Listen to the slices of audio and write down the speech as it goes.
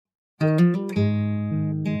Hi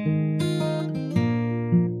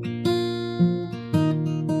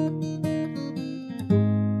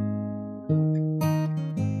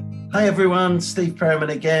everyone, Steve Perriman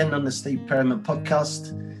again on the Steve Perriman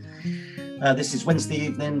podcast. This is Wednesday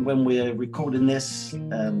evening when we're recording this,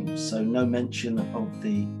 so no mention of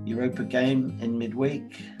the Europa game in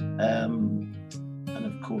midweek. And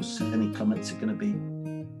of course, any comments are going to be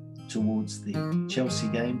towards the Chelsea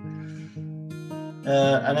game.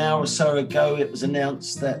 An hour or so ago, it was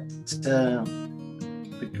announced that the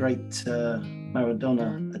great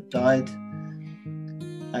Maradona had died.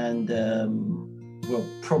 And well,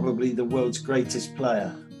 probably the world's greatest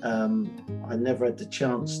player. I never had the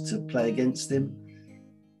chance to play against him,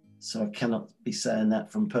 so I cannot be saying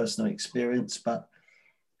that from personal experience, but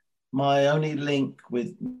my only link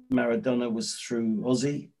with Maradona was through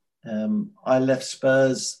Ozzy. I left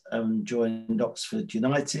Spurs and joined Oxford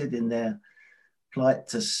United in their plight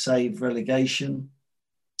to save relegation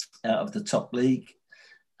out of the top league.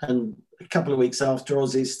 And a couple of weeks after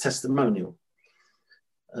Ozzy's testimonial,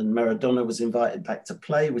 and Maradona was invited back to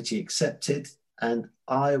play, which he accepted. And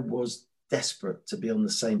I was desperate to be on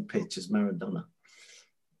the same pitch as Maradona.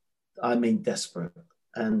 I mean, desperate.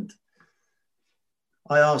 And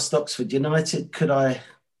I asked Oxford United, could I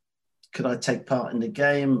take part in the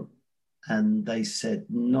game? And they said,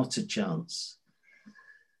 not a chance.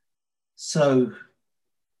 So,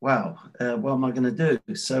 wow, what am I going to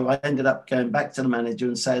do? So I ended up going back to the manager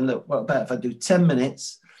and saying, look, what about if I do 10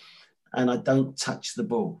 minutes and I don't touch the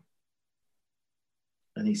ball?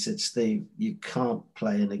 And he said, Steve, you can't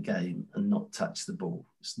play in a game and not touch the ball.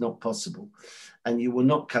 It's not possible. And you will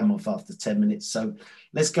not come off after 10 minutes. So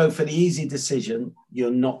let's go for the easy decision.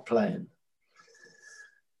 You're not playing.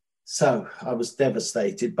 So I was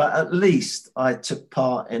devastated, but at least I took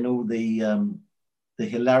part in all the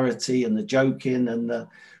hilarity and the joking and the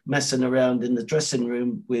messing around in the dressing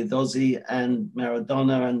room with Ozzy and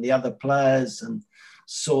Maradona and the other players, and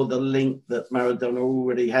saw the link that Maradona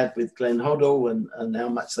already had with Glenn Hoddle and how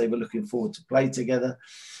much they were looking forward to play together.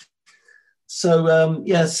 So,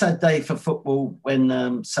 yeah, sad day for football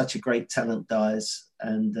when such a great talent dies.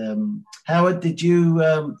 And Howard, did you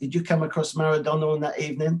come across Maradona on that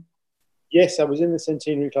evening? Yes, I was in the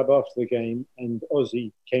Centenary Club after the game, and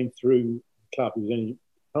Ozzy came through the club. He was only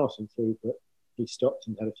passing through, but he stopped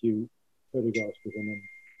and had a few photographs with him and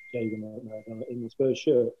gave him Maradona in the Spurs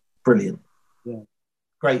shirt. Brilliant. Yeah.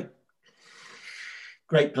 Great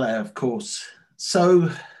player, of course. So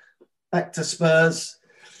back to Spurs.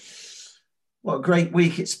 What a great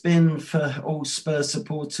week it's been for all Spurs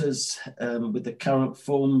supporters with the current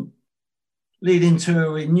form, leading to a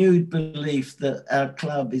renewed belief that our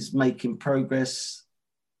club is making progress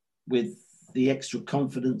with the extra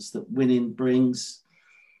confidence that winning brings,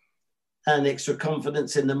 and extra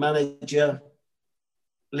confidence in the manager,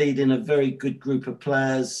 leading a very good group of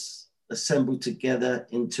players assembled together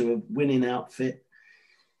into a winning outfit,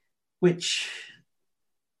 which,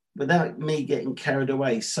 without me getting carried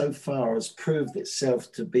away, so far has proved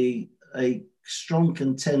itself to be a strong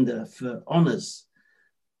contender for honours,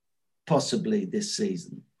 possibly this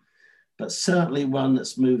season, but certainly one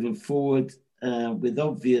that's moving forward with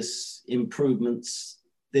obvious improvements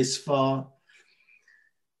this far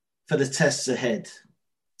for the tests ahead.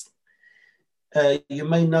 You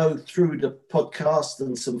may know through the podcast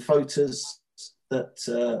and some photos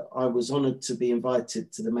that I was honoured to be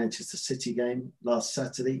invited to the Manchester City game last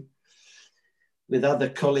Saturday with other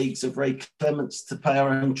colleagues of Ray Clements to pay our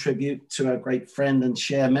own tribute to our great friend and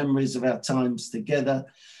share memories of our times together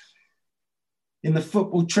in the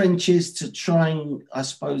football trenches, to try and, I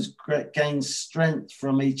suppose, gain strength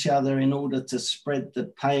from each other in order to spread the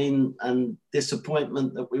pain and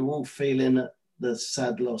disappointment that we were all feeling at the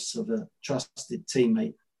sad loss of a trusted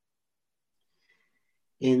teammate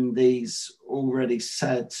in these already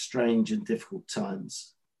sad, strange and difficult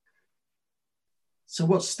times. So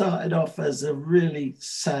what started off as a really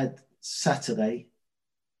sad Saturday,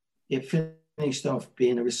 it finished off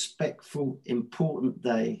being a respectful, important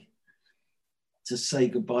day to say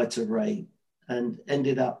goodbye to Ray, and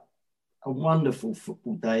ended up a wonderful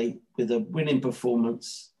football day with a winning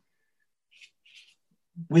performance,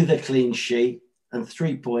 with a clean sheet and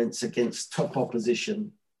 3 points against top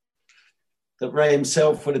opposition that Ray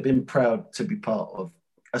himself would have been proud to be part of,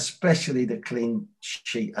 especially the clean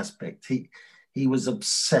sheet aspect. He was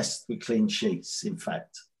obsessed with clean sheets, in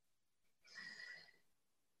fact.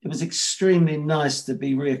 It was extremely nice to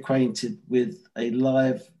be reacquainted with a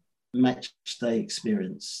live match day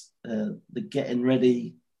experience, the getting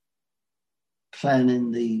ready,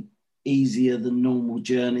 planning the easier than normal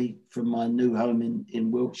journey from my new home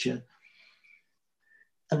in Wiltshire,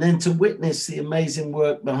 And then to witness the amazing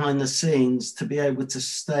work behind the scenes to be able to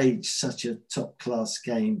stage such a top-class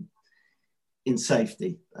game in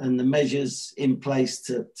safety, and the measures in place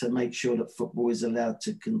to make sure that football is allowed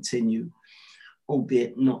to continue,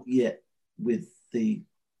 albeit not yet with the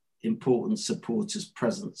important supporters'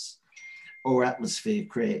 presence or atmosphere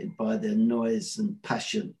created by their noise and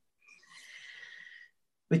passion,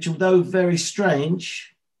 which, although very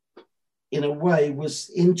strange, in a way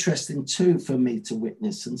was interesting too for me to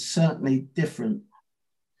witness, and certainly different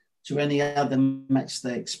to any other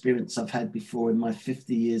matchday experience I've had before in my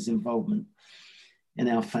 50 years involvement in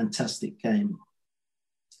our fantastic game.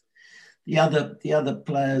 The other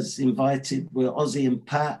players invited were Ozzy and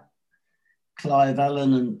Pat, Clive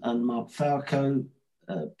Allen and Mark Falco,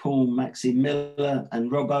 Paul Maxi Miller and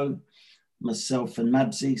Robbo, myself and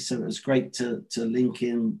Mabsy. So it was great to link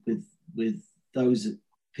in with those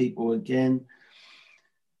people again.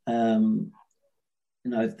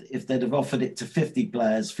 If they'd have offered it to 50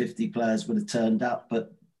 players would have turned up,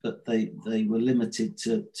 but they were limited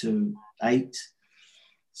to 8.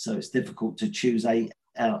 So it's difficult to choose 8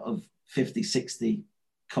 out of 50, 60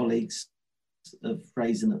 colleagues of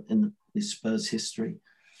raising in the Spurs history.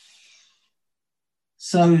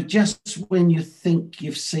 So just when you think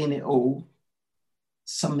you've seen it all,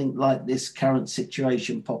 something like this current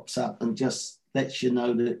situation pops up and just lets you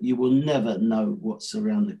know that you will never know what's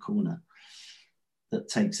around the corner that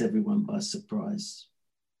takes everyone by surprise.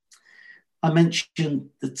 I mentioned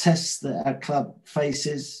the tests that our club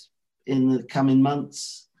faces in the coming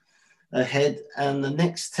months ahead, and the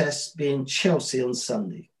next test being Chelsea on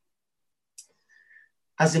Sunday.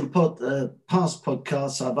 As in past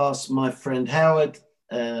podcasts, I've asked my friend Howard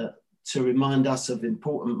to remind us of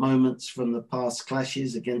important moments from the past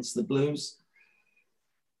clashes against the Blues.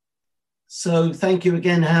 So thank you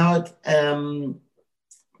again, Howard.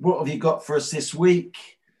 What have you got for us this week?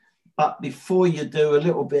 But before you do, a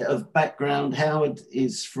little bit of background. Howard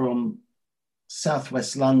is from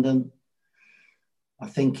Southwest London. I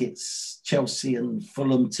think it's Chelsea and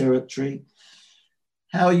Fulham territory.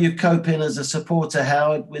 How are you coping as a supporter,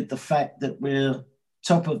 Howard, with the fact that we're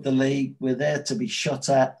top of the league, we're there to be shot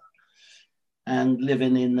at, and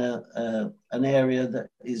living in an area that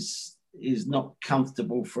is not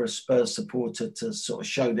comfortable for a Spurs supporter to sort of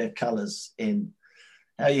show their colours in?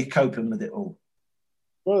 How are you coping with it all?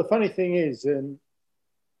 Well, the funny thing is,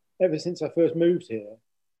 ever since I first moved here,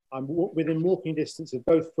 I'm within walking distance of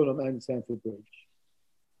both Fulham and Stamford Bridge.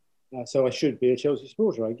 So I should be a Chelsea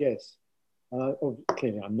supporter, I guess.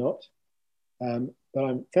 Clearly I'm not. But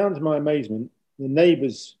I found to my amazement, the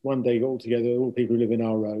neighbours one day got all together, all the people who live in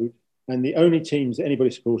our road, and the only teams that anybody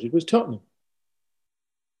supported was Tottenham.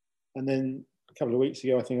 And then a couple of weeks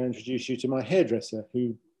ago, I think I introduced you to my hairdresser,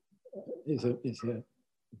 who is a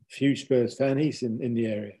huge Spurs fan. He's in the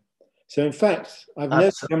area. So in fact, I've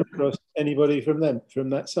never come across anybody from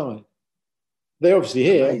that side. They're obviously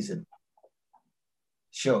here. Amazing.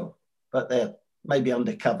 Sure, but they're maybe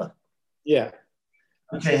undercover. Yeah.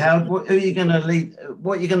 Okay, Howard, what are you going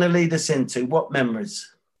to lead us into? What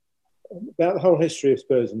memories? About the whole history of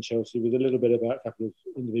Spurs and Chelsea, with a little bit about a couple of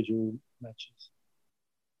individual matches.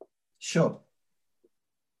 Sure.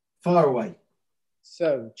 Far away.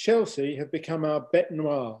 So Chelsea have become our bête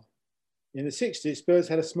noire. In the 60s, Spurs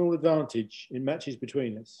had a small advantage in matches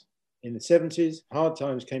between us. In the 70s, hard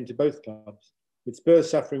times came to both clubs, with Spurs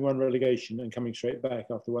suffering one relegation and coming straight back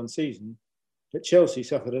after one season. But Chelsea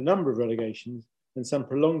suffered a number of relegations and some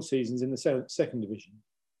prolonged seasons in the second division.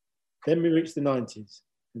 Then we reached the 90s,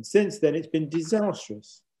 and since then it's been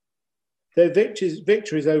disastrous. Their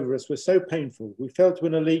victories over us were so painful, we failed to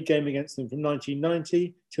win a league game against them from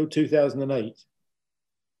 1990 till 2008.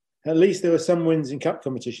 At least there were some wins in cup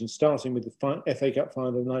competitions, starting with the FA Cup final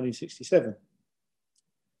of 1967.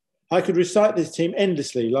 I could recite this team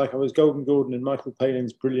endlessly, like I was Golden Gordon and Michael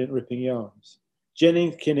Palin's brilliant ripping yarns.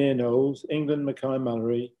 Jennings, Kinnear, Knowles, England, Mackay,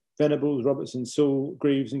 Mallory, Venables, Robertson, Sewell,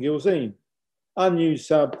 Greaves and Gilzean. Unused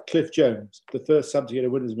sub, Cliff Jones, the first sub to get a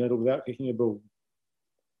winner's medal without kicking a ball.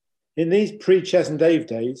 In these pre-Chas and Dave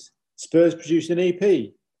days, Spurs produced an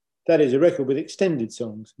EP. That is, a record with extended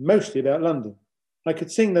songs, mostly about London. I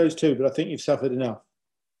could sing those too, but I think you've suffered enough.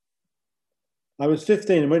 I was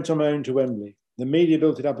 15 and went on my own to Wembley. The media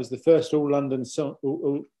built it up as the first all-London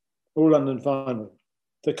final,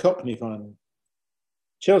 the Cockney final.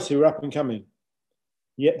 Chelsea were up and coming,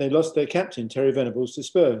 yet they lost their captain, Terry Venables, to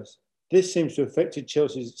Spurs. This seems to have affected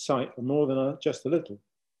Chelsea's sight more than just a little.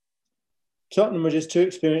 Tottenham were just too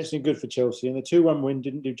experienced and good for Chelsea, and the 2-1 win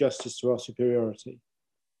didn't do justice to our superiority.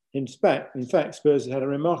 In fact, Spurs had a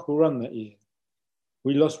remarkable run that year.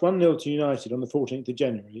 We lost 1-0 to United on the 14th of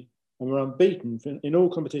January, and were unbeaten in all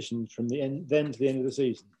competitions from then to the end of the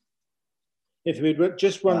season. If we had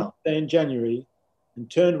just won Wow. in January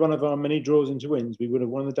and turned one of our many draws into wins, we would have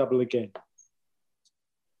won the double again.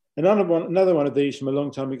 Another one of these from a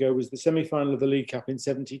long time ago was the semi-final of the League Cup in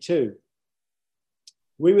 '72.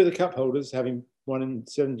 We were the cup holders, having won in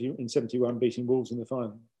 '71, beating Wolves in the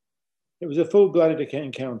final. It was a full-blooded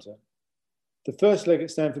encounter. The first leg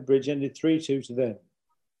at Stamford Bridge ended 3-2 to them.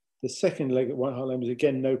 The second leg at White Hart Lane was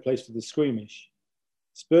again no place for the squeamish.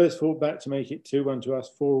 Spurs fought back to make it 2-1 to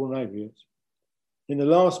us, 4-all in aggregate. In the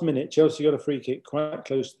last minute, Chelsea got a free kick quite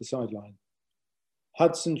close to the sideline.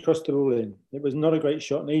 Hudson crossed the ball in. It was not a great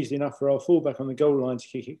shot and easy enough for our fullback on the goal line to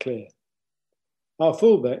kick it clear. Our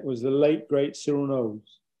fullback was the late, great Cyril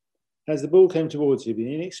Knowles. As the ball came towards him,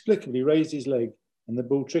 he inexplicably raised his leg and the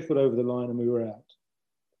ball trickled over the line and we were out.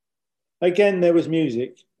 Again, there was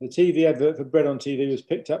music. The TV advert for Bread on TV was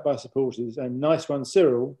picked up by supporters and Nice One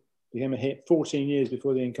Cyril became a hit 14 years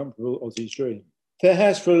before the incomparable Aussie's dream. There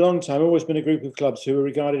has for a long time always been a group of clubs who are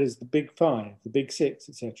regarded as the Big Five, the Big Six,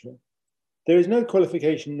 etc. There is no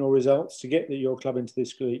qualification nor results to get your club into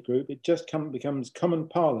this elite group. It just becomes common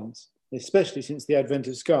parlance, especially since the advent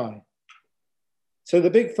of Sky. So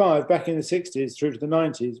the Big Five back in the 60s through to the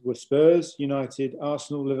 90s were Spurs, United,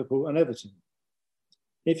 Arsenal, Liverpool and Everton.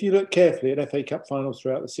 If you look carefully at FA Cup finals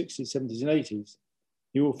throughout the 60s, 70s and 80s,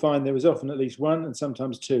 you will find there was often at least one and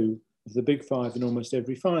sometimes two of the Big Five in almost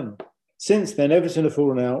every final. Since then, Everton have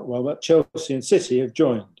fallen out, while Chelsea and City have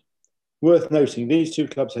joined. Worth noting, these two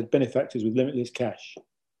clubs had benefactors with limitless cash.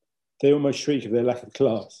 They almost shriek of their lack of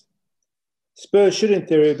class. Spurs should, in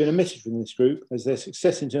theory, have been omitted from this group, as their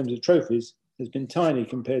success in terms of trophies has been tiny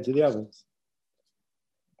compared to the others.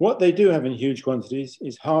 What they do have in huge quantities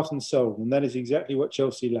is heart and soul, and that is exactly what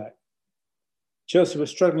Chelsea lack. Chelsea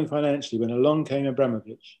was struggling financially when along came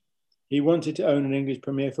Abramovich. He wanted to own an English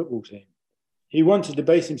Premier football team. He wanted to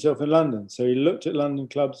base himself in London, so he looked at London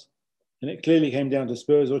clubs, and it clearly came down to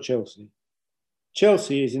Spurs or Chelsea.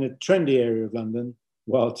 Chelsea is in a trendy area of London,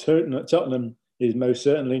 while Tottenham is most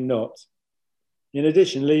certainly not. In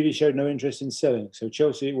addition, Levy showed no interest in selling, so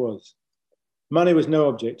Chelsea it was. Money was no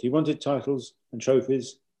object. He wanted titles and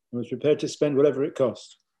trophies and was prepared to spend whatever it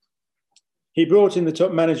cost. He brought in the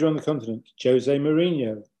top manager on the continent, Jose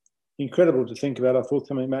Mourinho. Incredible to think about our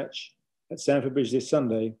forthcoming match at Stamford Bridge this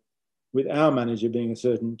Sunday, with our manager being a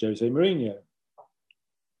certain Jose Mourinho.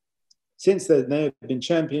 Since then, they have been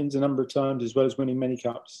champions a number of times, as well as winning many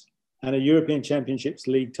cups and a European Championships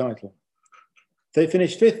League title. They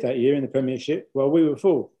finished fifth that year in the Premiership, while we were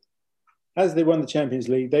fourth. As they won the Champions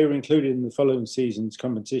League, they were included in the following season's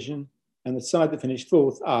competition, and the side that finished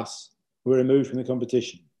fourth, us, were removed from the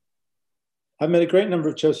competition. I've met a great number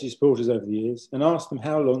of Chelsea supporters over the years and asked them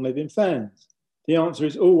how long they've been fans. The answer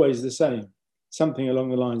is always the same, something along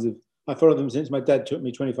the lines of, I followed them since my dad took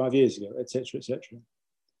me 25 years ago, etc., etc.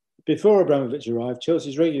 Before Abramovich arrived,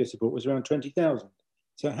 Chelsea's regular support was around 20,000.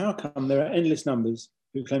 So how come there are endless numbers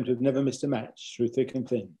who claim to have never missed a match through thick and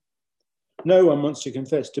thin? No one wants to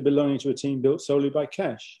confess to belonging to a team built solely by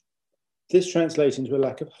cash. This translates into a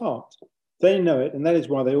lack of heart. They know it, and that is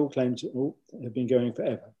why they all claim to have been going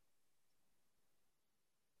forever.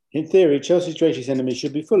 In theory, Chelsea's greatest enemy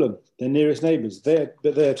should be Fulham, their nearest neighbours, but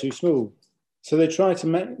they are too small. So they try to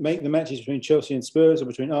make the matches between Chelsea and Spurs or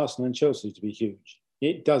between Arsenal and Chelsea to be huge.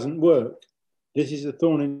 It doesn't work. This is a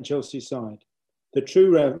thorn in Chelsea's side. The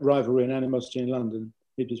true rivalry and animosity in London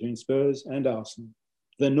is between Spurs and Arsenal,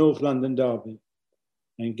 the North London derby.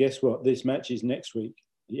 And guess what? This match is next week,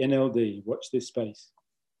 the NLD. Watch this space.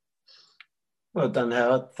 Well done,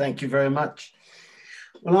 Howard. Thank you very much.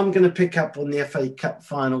 Well, I'm going to pick up on the FA Cup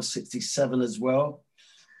final 67 as well.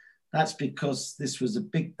 That's because this was a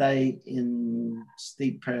big day in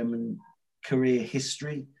Steve Perriman career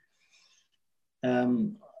history.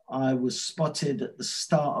 I was spotted at the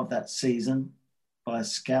start of that season by a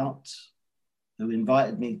scout who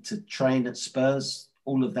invited me to train at Spurs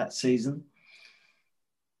all of that season.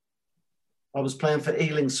 I was playing for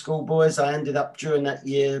Ealing schoolboys. I ended up during that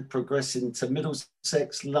year progressing to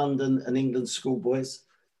Middlesex, London and England schoolboys.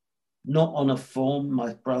 Not on a form.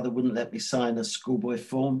 My brother wouldn't let me sign a schoolboy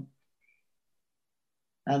form.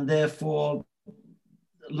 And therefore,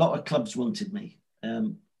 a lot of clubs wanted me.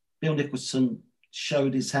 Bill Nicholson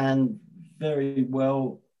showed his hand very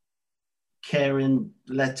well, caring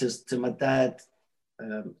letters to my dad,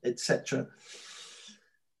 etc.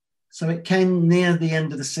 So it came near the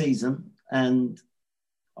end of the season and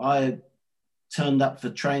I turned up for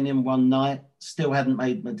training one night, still hadn't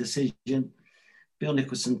made my decision. Bill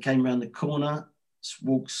Nicholson came around the corner,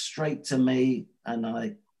 walked straight to me, and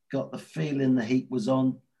I got the feeling the heat was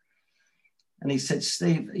on. And he said,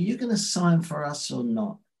 Steve, are you going to sign for us or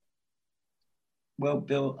not? Well,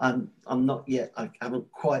 Bill, I'm not yet. I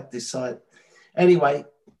haven't quite decided. Anyway,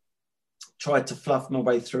 tried to fluff my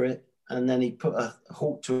way through it. And then he put a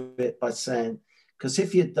halt to it by saying, because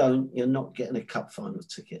if you don't, you're not getting a cup final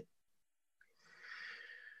ticket.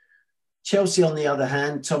 Chelsea, on the other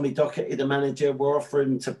hand, Tommy Docherty, the manager, were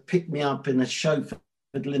offering to pick me up in a chauffeured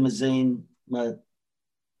limousine. My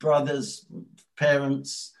brothers,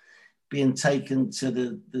 parents being taken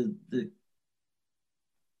to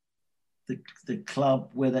the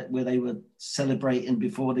club where they were celebrating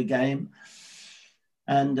before the game.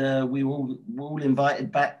 And we were all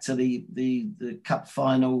invited back to the cup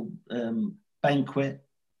final banquet,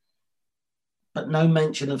 but no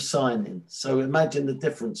mention of signing. So imagine the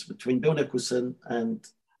difference between Bill Nicholson and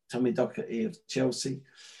Tommy Docherty of Chelsea.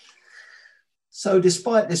 So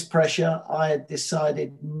despite this pressure, I had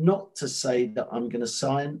decided not to say that I'm going to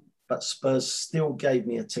sign, but Spurs still gave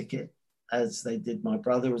me a ticket, as they did my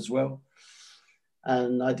brother as well.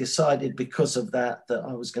 And I decided because of that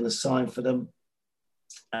I was going to sign for them.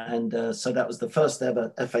 And so that was the first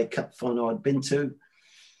ever FA Cup final I'd been to.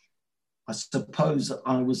 I suppose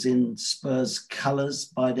I was in Spurs colours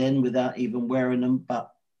by then without even wearing them, but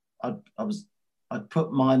I'd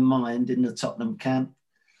put my mind in the Tottenham camp.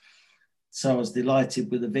 So I was delighted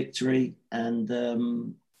with the victory, and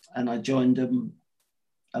I joined them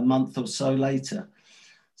a month or so later.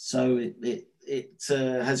 So it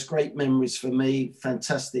has great memories for me.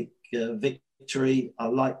 Fantastic victory. I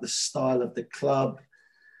like the style of the club,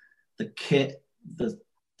 the kit, the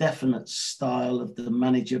definite style of the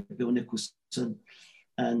manager, Bill Nicholson,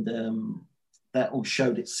 and that all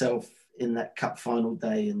showed itself in that cup final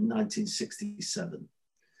day in 1967.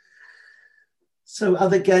 So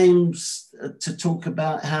other games to talk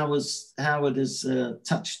about, Howard has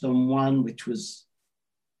touched on one, which was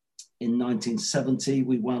in 1970.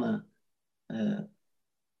 We won a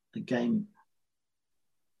game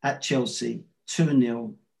at Chelsea,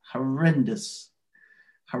 2-0, horrendous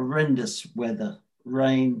weather,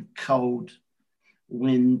 rain, cold,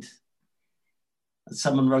 wind. And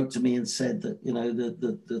someone wrote to me and said that, you know,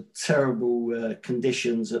 the terrible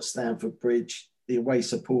conditions at Stamford Bridge, the away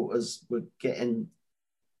supporters were getting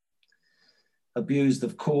abused,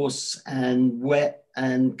 of course, and wet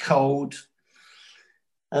and cold.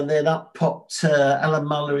 And then up popped Alan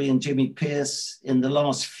Mullery and Jimmy Pearce in the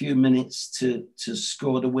last few minutes to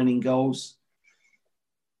score the winning goals.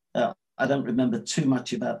 I don't remember too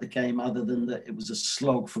much about the game other than that it was a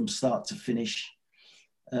slog from start to finish.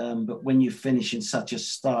 But when you finish in such a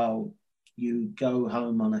style, you go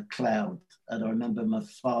home on a cloud. And I remember my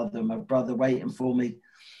father and my brother waiting for me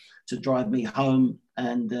to drive me home,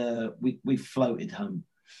 and we floated home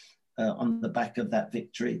on the back of that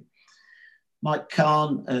victory. Mike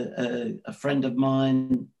Kahn, a friend of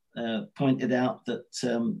mine, pointed out that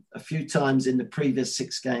a few times in the previous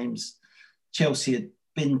 6 games, Chelsea had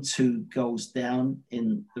been 2 goals down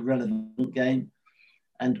in the relevant game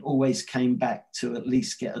and always came back to at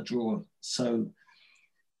least get a draw. So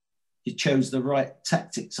you chose the right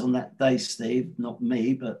tactics on that day, Steve, not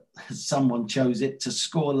me, but someone chose it to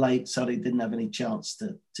score late so they didn't have any chance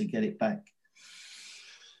to get it back.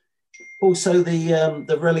 Also,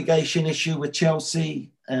 the relegation issue with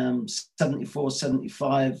Chelsea,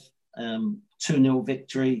 74-75, 2-0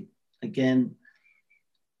 victory. Again,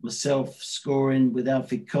 myself scoring with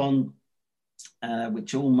Alfie Conn,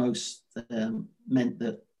 which almost meant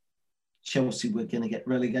that Chelsea were going to get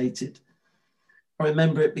relegated. I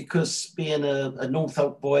remember it because being a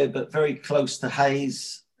Northolt boy, but very close to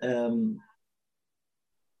Hayes,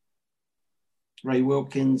 Ray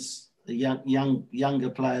Wilkins, a younger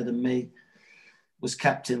player than me, was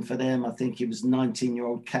captain for them. I think he was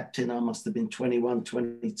 19-year-old captain. I must have been 21,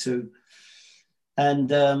 22.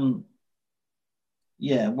 And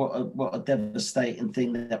yeah, what a devastating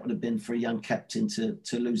thing that would have been for a young captain to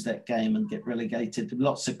lose that game and get relegated.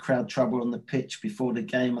 Lots of crowd trouble on the pitch before the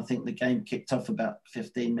game. I think the game kicked off about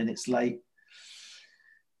 15 minutes late.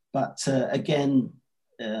 But again,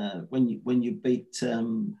 when you beat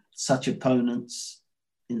such opponents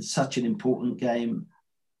in such an important game,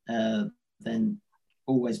 then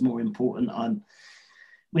always more important.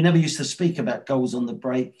 We never used to speak about goals on the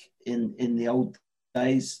break in the old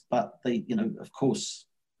days, but they, you know, of course,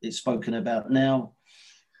 it's spoken about now.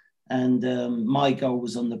 And my goal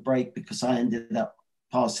was on the break because I ended up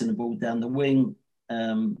passing the ball down the wing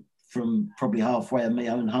from probably halfway in my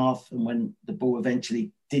own half. And when the ball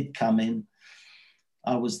eventually did come in,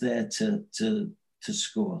 I was there to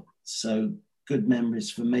score. So good memories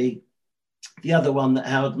for me. The other one that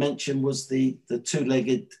Howard mentioned was the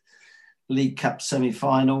 2-legged League Cup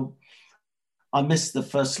semi-final. I missed the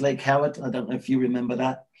first leg, Howard. I don't know if you remember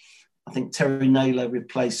that. I think Terry Naylor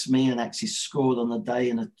replaced me and actually scored on the day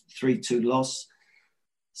in a 3-2 loss.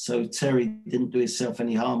 So Terry didn't do himself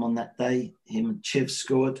any harm on that day. Him and Chiv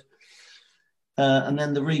scored. And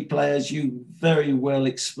then the replay, as you very well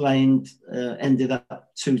explained, ended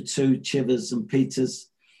up 2-2, Chivers and Peters.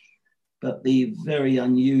 But the very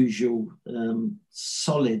unusual,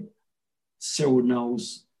 solid Cyril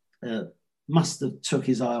Knowles must have took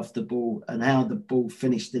his eye off the ball, and how the ball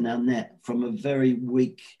finished in our net from a very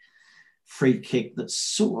weak free kick that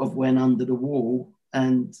sort of went under the wall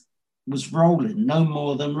and was rolling, no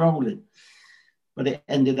more than rolling. But it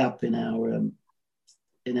ended up in our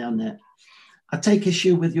net. I take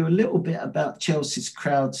issue with you a little bit about Chelsea's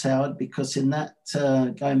crowds, Howard, because in that,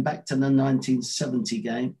 going back to the 1970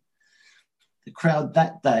 game, the crowd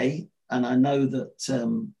that day, and I know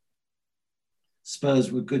that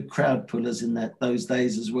Spurs were good crowd pullers in those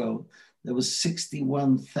days as well, there was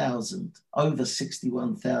 61,000, over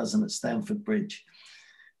 61,000 at Stamford Bridge.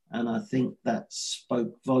 And I think that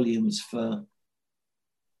spoke volumes for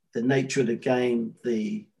the nature of the game,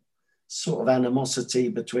 the sort of animosity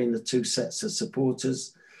between the two sets of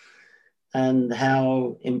supporters, and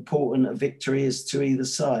how important a victory is to either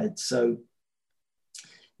side. So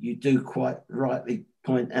you do quite rightly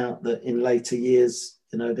point out that in later years,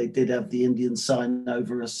 they did have the Indian sign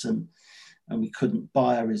over us, and we couldn't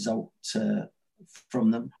buy a result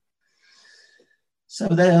from them. So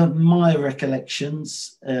they are my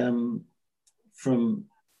recollections from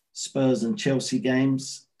Spurs and Chelsea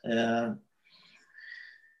games. I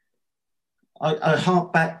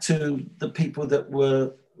hark back to the people that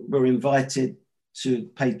were invited to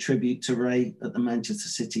pay tribute to Ray at the Manchester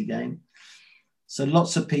City game. So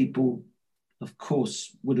lots of people, of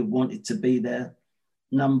course, would have wanted to be there.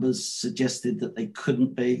 Numbers suggested that they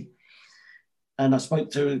couldn't be. And I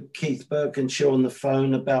spoke to Keith Birkinshaw on the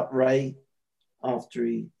phone about Ray after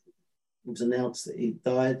it was announced that he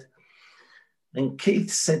died. And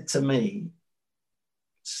Keith said to me,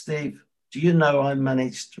 "Steve, do you know I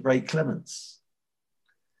managed Ray Clements?"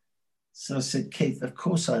 So I said, "Keith, of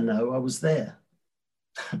course I know. I was there.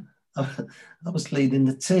 I was leading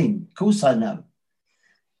the team. Of course I know."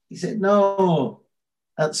 He said, "No,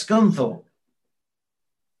 at Scunthorpe."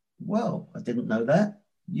 Well, I didn't know that.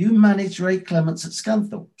 You managed Ray Clements at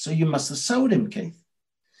Scunthorpe, so you must have sold him, Keith.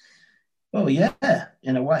 Well, yeah,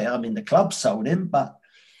 in a way. I mean, the club sold him, but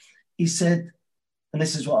he said, and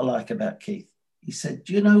this is what I like about Keith, he said,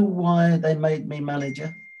 "Do you know why they made me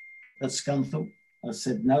manager at Scunthorpe?" I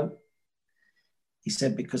said, "No." He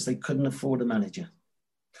said, "Because they couldn't afford a manager."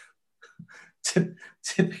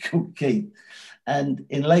 Typical Keith. And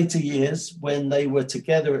in later years, when they were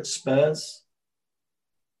together at Spurs,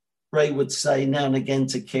 Ray would say now and again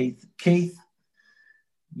to Keith, "Keith,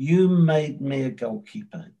 you made me a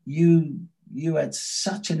goalkeeper. You had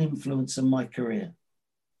such an influence on my career."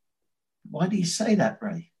 "Why do you say that,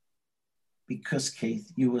 Ray?" "Because,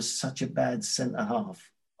 Keith, you were such a bad centre half.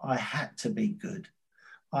 I had to be good.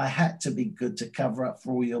 I had to be good to cover up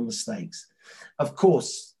for all your mistakes." Of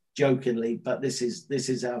course, jokingly, but this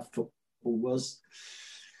is how football was.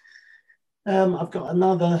 I've got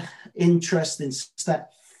another interesting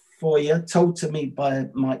stat for you, told to me by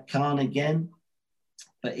Mike Kahn again,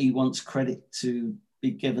 but he wants credit to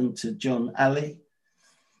be given to John Alley.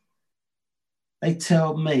 They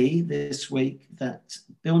tell me this week that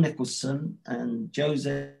Bill Nicholson and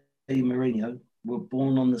Jose Mourinho were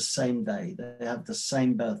born on the same day. They have the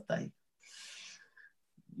same birthday.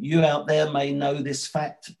 You out there may know this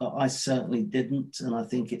fact, but I certainly didn't. And I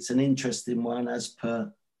think it's an interesting one as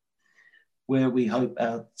per where we hope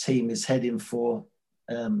our team is heading for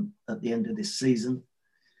at the end of this season.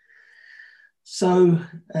 So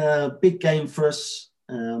big game for us.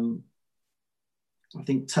 I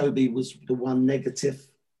think Toby was the one negative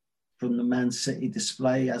from the Man City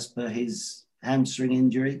display as per his hamstring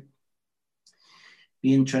injury.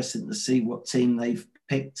 Be interesting to see what team they've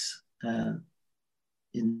picked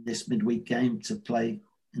in this midweek game to play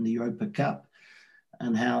in the Europa Cup,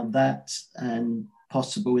 and how that and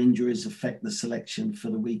possible injuries affect the selection for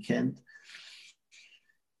the weekend.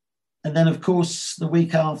 And then, of course, the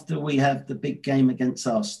week after, we have the big game against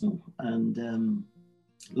Arsenal, and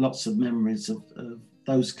lots of memories of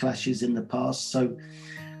those clashes in the past. So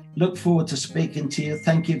look forward to speaking to you.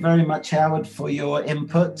 Thank you very much, Howard, for your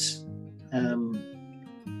input.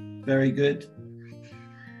 Very good.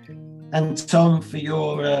 And Tom, for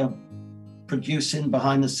your producing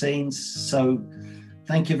behind the scenes. So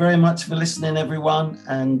thank you very much for listening, everyone,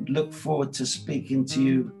 and look forward to speaking to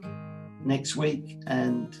you next week.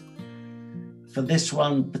 And for this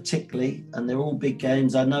one particularly, and they're all big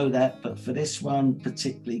games, I know that, but for this one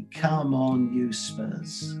particularly, come on, you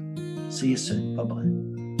Spurs. See you soon.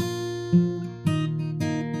 Bye-bye.